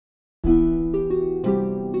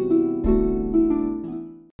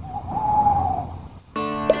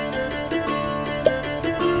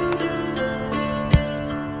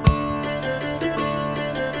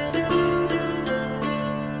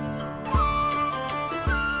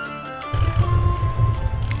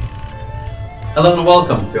Hello and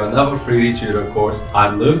welcome to another 3D tutor course.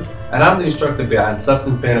 I'm Luke and I'm the instructor behind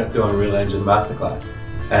Substance Painter 2 Unreal Engine Masterclass.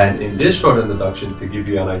 And in this short introduction to give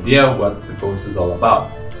you an idea of what the course is all about.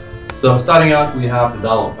 So starting out, we have the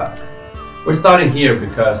download pack. We're starting here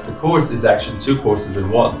because the course is actually two courses in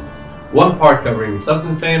one. One part covering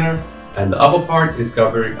Substance Painter and the other part is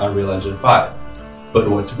covering Unreal Engine 5. But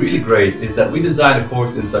what's really great is that we designed a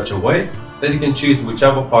course in such a way that you can choose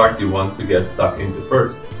whichever part you want to get stuck into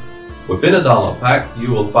first. Within a download pack, you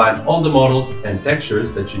will find all the models and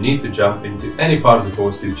textures that you need to jump into any part of the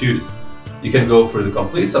course you choose. You can go through the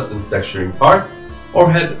complete substance texturing part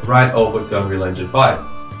or head right over to Unreal Engine 5.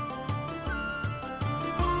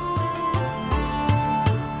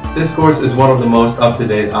 This course is one of the most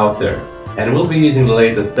up-to-date out there, and we'll be using the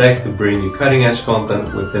latest tech to bring you cutting-edge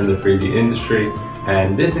content within the 3D industry,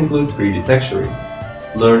 and this includes 3D texturing.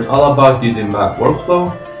 Learn all about UDIM map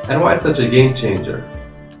workflow and why it's such a game changer.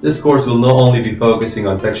 This course will not only be focusing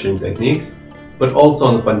on texturing techniques, but also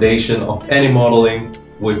on the foundation of any modeling,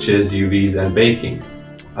 which is UVs and baking.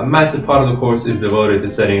 A massive part of the course is devoted to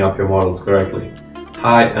setting up your models correctly,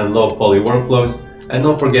 high and low poly workflows, and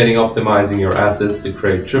not forgetting optimizing your assets to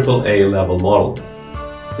create AAA level models.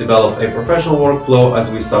 Develop a professional workflow as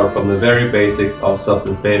we start from the very basics of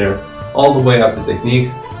Substance Painter all the way up to techniques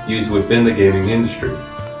used within the gaming industry.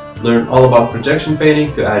 Learn all about projection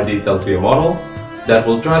painting to add detail to your model that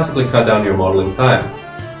will drastically cut down your modeling time.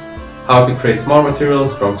 How to create smart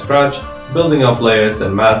materials from scratch, building up layers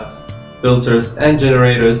and masks, filters and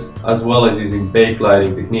generators, as well as using baked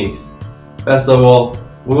lighting techniques. Best of all,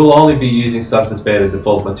 we will only be using Substance Painter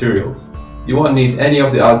default materials. You won't need any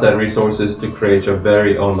of the outside resources to create your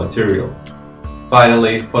very own materials.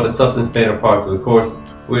 Finally, for the Substance Painter part of the course,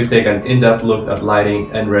 we'll take an in-depth look at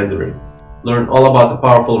lighting and rendering. Learn all about the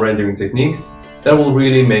powerful rendering techniques that will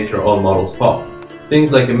really make your own models pop.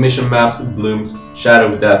 Things like emission maps, blooms,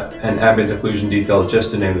 shadow depth, and ambient occlusion detail,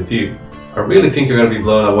 just to name a few. I really think you're going to be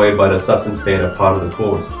blown away by the Substance Painter part of the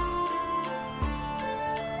course.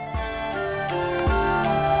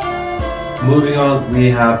 Moving on, we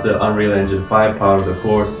have the Unreal Engine 5 part of the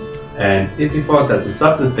course, and if you thought that the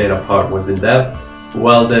Substance Painter part was in depth,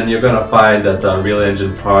 well then you're gonna find that the Unreal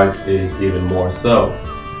Engine part is even more so.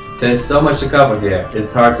 There's so much to cover here,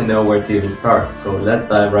 it's hard to know where to even start, so let's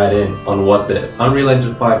dive right in on what the Unreal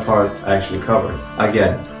Engine 5 part actually covers.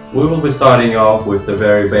 Again, we will be starting off with the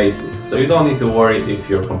very basics, so you don't need to worry if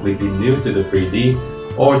you're completely new to the 3D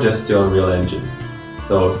or just to Unreal Engine.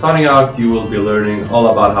 So starting out, you will be learning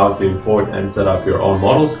all about how to import and set up your own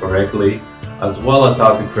models correctly, as well as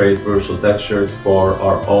how to create virtual textures for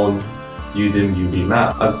our own UDIM UV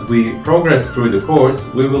map. As we progress through the course,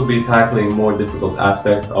 we will be tackling more difficult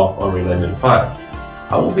aspects of Unreal Engine 5.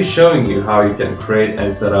 I will be showing you how you can create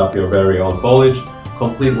and set up your very own foliage,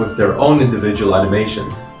 complete with their own individual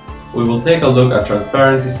animations. We will take a look at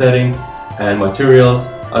transparency setting and materials,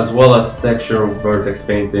 as well as texture vertex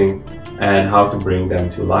painting and how to bring them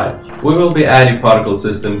to life. We will be adding particle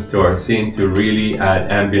systems to our scene to really add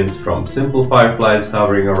ambience, from simple fireflies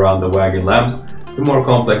hovering around the wagon lamps to more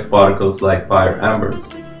complex particles like fire ambers.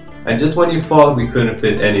 And just when you thought we couldn't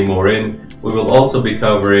fit any more in, we will also be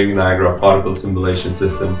covering Niagara particle simulation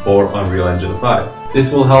system for Unreal Engine 5.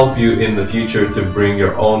 This will help you in the future to bring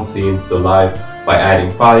your own scenes to life by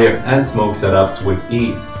adding fire and smoke setups with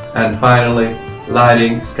ease. And finally,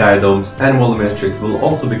 lighting, sky domes and volumetrics will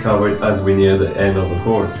also be covered as we near the end of the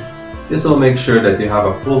course. This will make sure that you have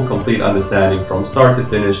a full, complete understanding from start to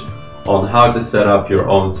finish on how to set up your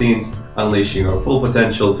own scenes, unleashing your full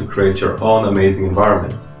potential to create your own amazing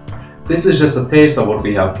environments. This is just a taste of what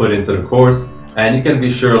we have put into the course, and you can be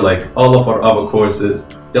sure, like all of our other courses,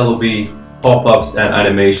 there will be pop-ups and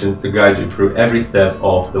animations to guide you through every step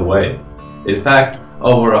of the way. In fact,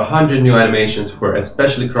 over 100 new animations were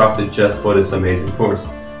especially crafted just for this amazing course,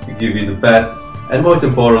 to give you the best and most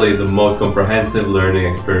importantly the most comprehensive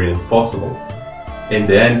learning experience possible. In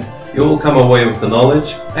the end, you will come away with the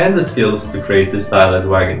knowledge and the skills to create this stylized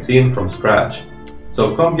wagon scene from scratch.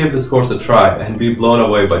 So come give this course a try and be blown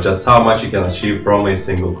away by just how much you can achieve from a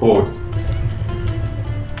single course.